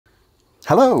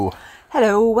Hello!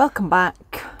 Hello, welcome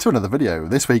back to another video.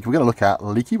 This week we're going to look at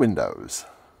leaky windows.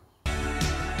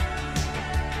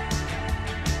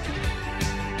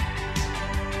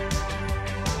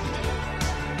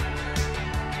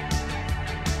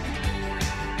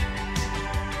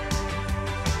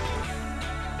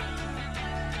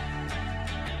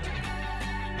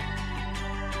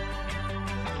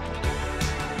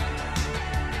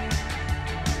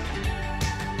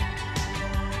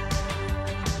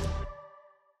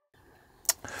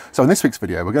 So in this week's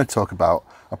video we're going to talk about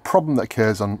a problem that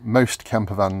occurs on most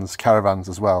campervans, caravans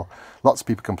as well. Lots of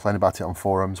people complain about it on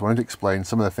forums. I wanted to explain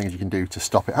some of the things you can do to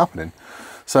stop it happening.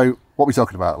 So what we're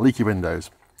talking about, leaky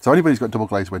windows. So anybody who's got double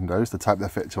glazed windows, the type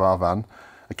that fit to our van,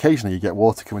 occasionally you get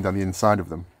water coming down the inside of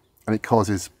them and it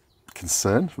causes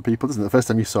concern for people, doesn't it? The first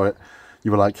time you saw it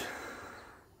you were like,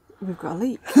 we've got a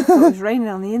leak. It was raining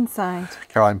on the inside.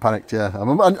 Caroline panicked, yeah.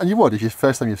 And you would, if you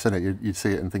first time you've seen it, you'd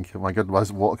see it and think, oh my God, why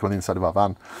is water coming on the inside of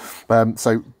our van?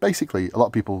 So basically, a lot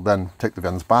of people then take the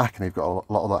vans back and they've got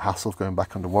a lot of that hassle of going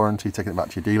back under warranty, taking it back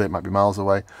to your dealer, it might be miles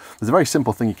away. There's a very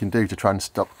simple thing you can do to try and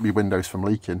stop your windows from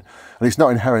leaking. And it's not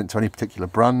inherent to any particular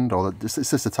brand, or it's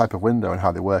just a type of window and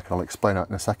how they work, and I'll explain that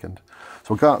in a second. So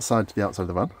we'll go outside to the outside of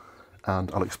the van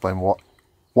and I'll explain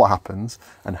what happens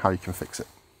and how you can fix it.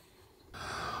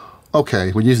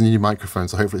 Okay, we're using the new microphone,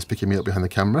 so hopefully it's picking me up behind the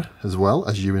camera as well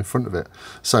as you in front of it.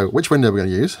 So, which window are we going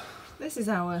to use? This is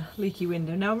our leaky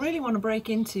window. Now, I really want to break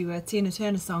into a Tina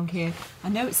Turner song here. I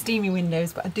know it's steamy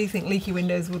windows, but I do think leaky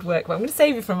windows would work. But I'm going to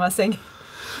save it from our sing.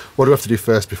 What do we have to do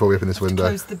first before we open this window?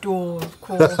 Close the door, of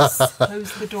course.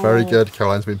 Close the door. Very good,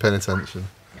 Caroline's been paying attention.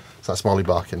 So that's Molly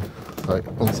barking. Right,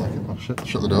 1 second, I'll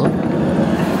shut the door.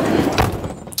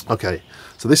 Okay,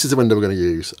 so this is the window we're going to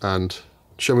use, and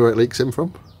show me where it leaks in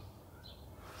from.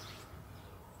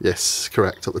 Yes,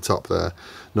 correct, up the top there,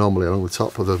 normally along the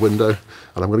top of the window.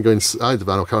 And I'm going to go inside the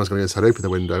van, or Karen's going to go inside, open the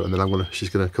window, and then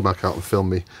she's going to come back out and film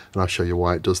me, and I'll show you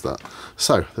why it does that.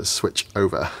 So, let's switch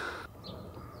over.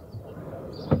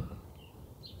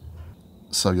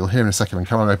 So you'll hear in a second when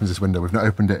Caroline opens this window, we've not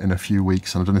opened it in a few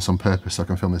weeks, and I've done this on purpose so I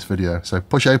can film this video. So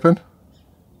push open.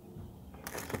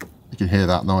 You can hear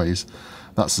that noise.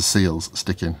 That's the seals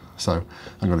sticking. So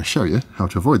I'm going to show you how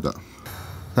to avoid that.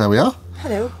 There we are.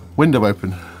 Hello. Window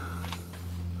open.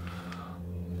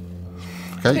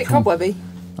 Okay, a bit cobwebby.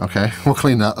 Okay, we'll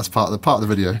clean that. That's part of the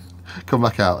video. Come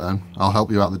back out then. I'll help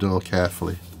you out the door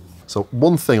carefully. So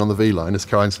one thing on the V-line, as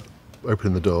Caroline's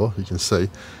opening the door, you can see,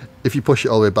 if you push it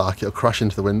all the way back, it'll crash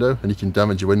into the window and you can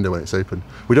damage your window when it's open.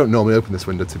 We don't normally open this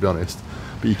window, to be honest,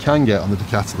 but you can get on the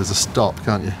Ducati, there's a stop,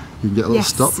 can't you? You can get a little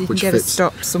stop, which fits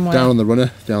down on the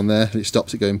runner, down there, and it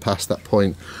stops it going past that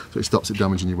point, so it stops it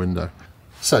damaging your window.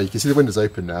 So you can see the window's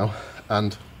open now,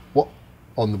 and what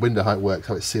on the window, how it works,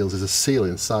 how it seals, is a seal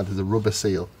inside. There's a rubber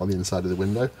seal on the inside of the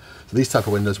window. So these type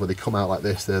of windows, where they come out like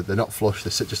this, they're not flush, they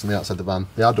sit just on the outside of the van.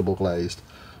 They are double glazed,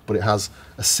 but it has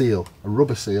a seal, a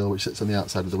rubber seal, which sits on the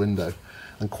outside of the window.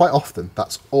 And quite often,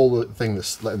 that's all the thing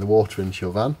that's letting the water into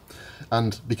your van.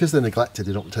 And because they're neglected,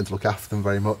 you don't tend to look after them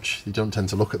very much. You don't tend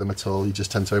to look at them at all. You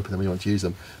just tend to open them when you want to use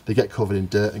them. They get covered in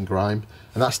dirt and grime,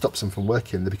 and that stops them from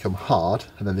working. They become hard,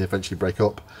 and then they eventually break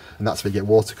up, and that's where you get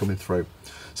water coming through.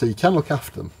 So you can look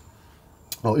after them.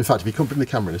 Well, in fact, if you come bring the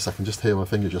camera in a second, just here on my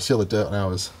fingers, you'll see all the dirt on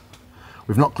ours.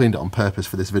 We've not cleaned it on purpose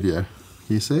for this video.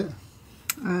 Can you see it?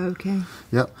 Okay.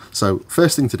 Yep. So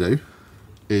first thing to do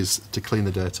is to clean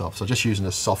the dirt off. So just using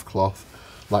a soft cloth,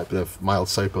 like a bit of mild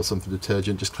soap or something,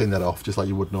 detergent, just clean that off just like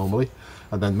you would normally,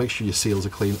 and then make sure your seals are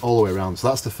clean all the way around. So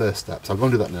that's the first step. So I'm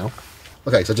going to do that now.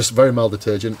 Okay, so just very mild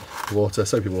detergent, water,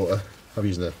 soapy water. I'm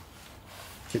using a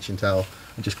kitchen towel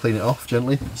and just clean it off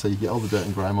gently, so you get all the dirt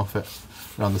and grime off it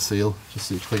around the seal, just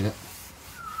so you clean it.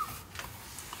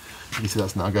 You can see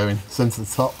that's now going centre to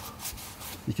the top.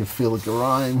 You can feel the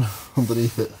grime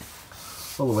underneath it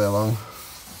all the way along.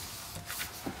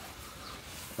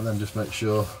 And then just make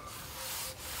sure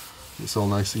it's all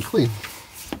nice and clean.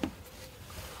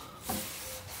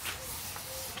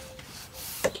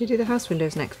 Can you do the house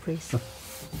windows next, please?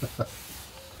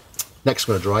 Next,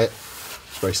 we're going to dry it.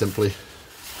 Very simply,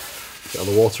 get all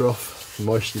the water off, the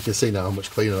moisture. You can see now how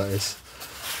much cleaner that is.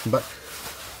 Come back.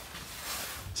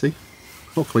 See?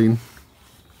 All clean.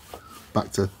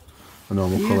 Back to a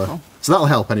normal colour. So that'll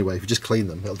help anyway. If you just clean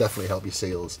them, it'll definitely help your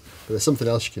seals. But there's something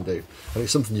else you can do, and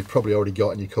it's something you've probably already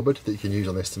got in your cupboard that you can use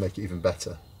on this to make it even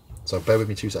better. So bear with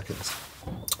me 2 seconds.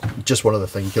 Just one other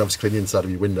thing, you can obviously clean the inside of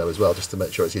your window as well, just to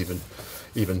make sure it's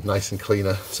even nice and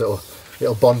cleaner, so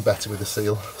it'll bond better with the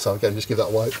seal. So again, just give that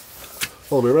a wipe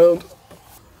all the way around.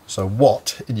 So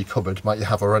what in your cupboard might you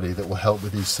have already that will help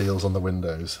with these seals on the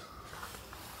windows?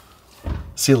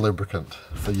 seal lubricant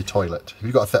for your toilet. If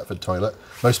you've got a Thetford toilet,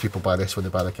 most people buy this when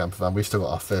they buy the camper van. We've still got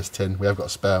our first tin. We have got a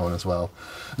spare one as well.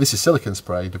 This is silicone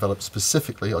spray developed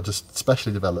specifically or just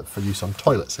specially developed for use on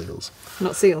toilet seals.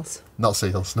 Not seals. Not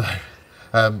seals, no.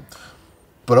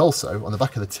 But also on the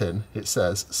back of the tin it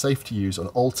says safe to use on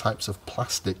all types of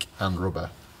plastic and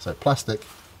rubber. So plastic,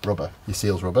 rubber, your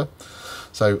seals rubber.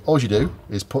 So all you do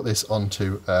is put this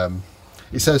onto,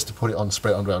 it says to put it on,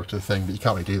 spray it onto the thing, but you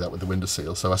can't really do that with the window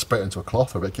seal. So I spray it into a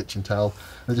cloth or a bit of kitchen towel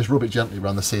and just rub it gently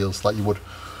around the seals like you would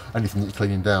anything that you're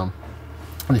cleaning down.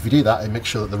 And if you do that, it makes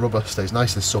sure that the rubber stays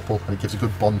nice and supple and it gives a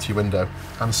good bond to your window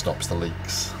and stops the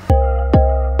leaks.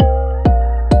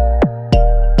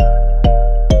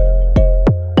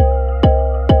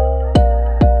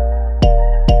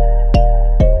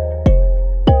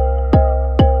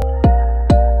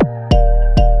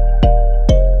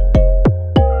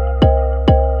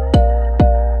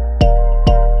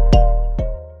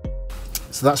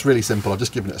 So that's really simple. I've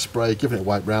just given it a spray, given it a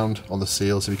wipe round on the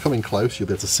seals. If you come in close, you'll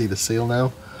be able to see the seal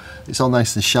now. It's all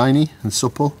nice and shiny and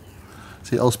supple.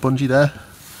 See it all spongy there?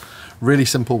 Really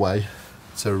simple way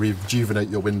to rejuvenate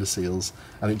your window seals,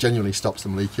 and it genuinely stops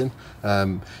them leaking.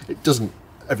 It doesn't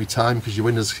every time because your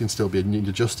windows can still be need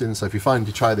adjusting. So if you find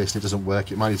you try this and it doesn't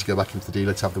work, it might need to go back into the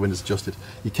dealer to have the windows adjusted.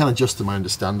 You can adjust them, I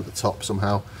understand, at the top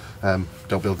somehow.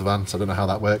 Don't build the van, so I don't know how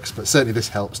that works, but certainly this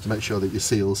helps to make sure that your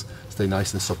seals stay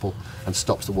nice and supple and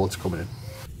stops the water coming in.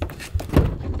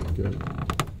 Good.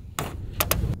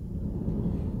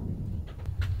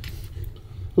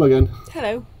 Hello again.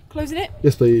 Hello. Closing it?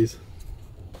 Yes, please.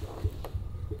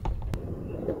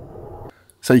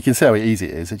 So you can see how easy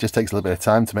it is. It just takes a little bit of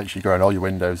time to make sure you go around all your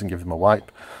windows and give them a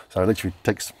wipe. So it literally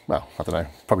takes, well, I don't know,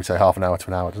 probably say half an hour to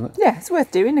an hour, doesn't it? Yeah, it's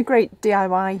worth doing. A great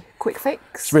DIY quick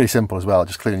fix. It's really simple as well,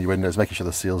 just cleaning your windows, making sure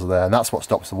the seals are there, and that's what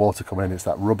stops the water coming in. It's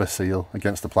that rubber seal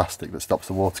against the plastic that stops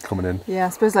the water coming in. Yeah, I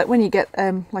suppose like when you get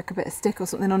like a bit of stick or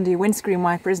something under your windscreen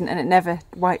wiper, isn't it? And it never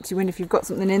wipes your window. If you've got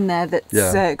something in there that's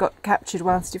got captured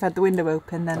whilst you've had the window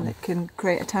open, then it can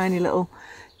create a tiny little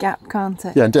gap, can't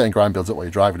it? Yeah, and dirt and grime builds up while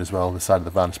you're driving as well on the side of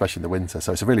the van, especially in the winter.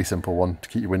 So it's a really simple one to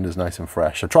keep your windows nice and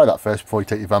fresh. So try that first before you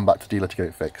take your van back to dealer to get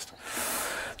it fixed.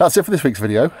 That's it for this week's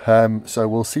video. So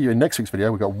we'll see you in next week's video.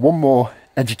 We've got one more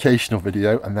educational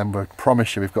video and then we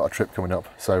promise you we've got a trip coming up.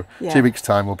 So 2 weeks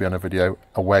time we'll be on a video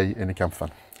away in a camper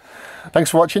van. Thanks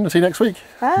for watching. I'll see you next week.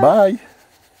 Bye. Bye.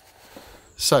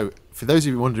 So for those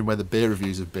of you wondering where the beer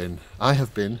reviews have been, I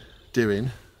have been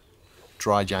doing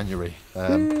dry January.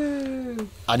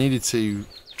 I needed to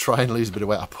try and lose a bit of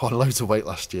weight. I put on loads of weight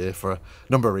last year for a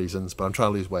number of reasons, but I'm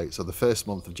trying to lose weight. So the first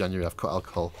month of January I've cut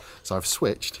alcohol. So I've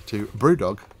switched to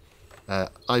Brewdog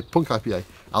Punk IPA,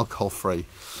 alcohol free.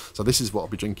 So this is what I'll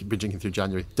be drinking through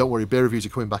January. Don't worry, beer reviews are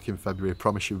coming back in February. I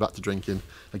promise you, back to drinking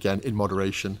again in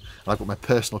moderation. And I've got my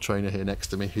personal trainer here next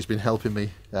to me who's been helping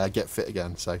me get fit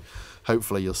again. So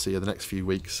hopefully you'll see in the next few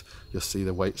weeks, you'll see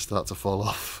the weight start to fall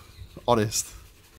off. Honest.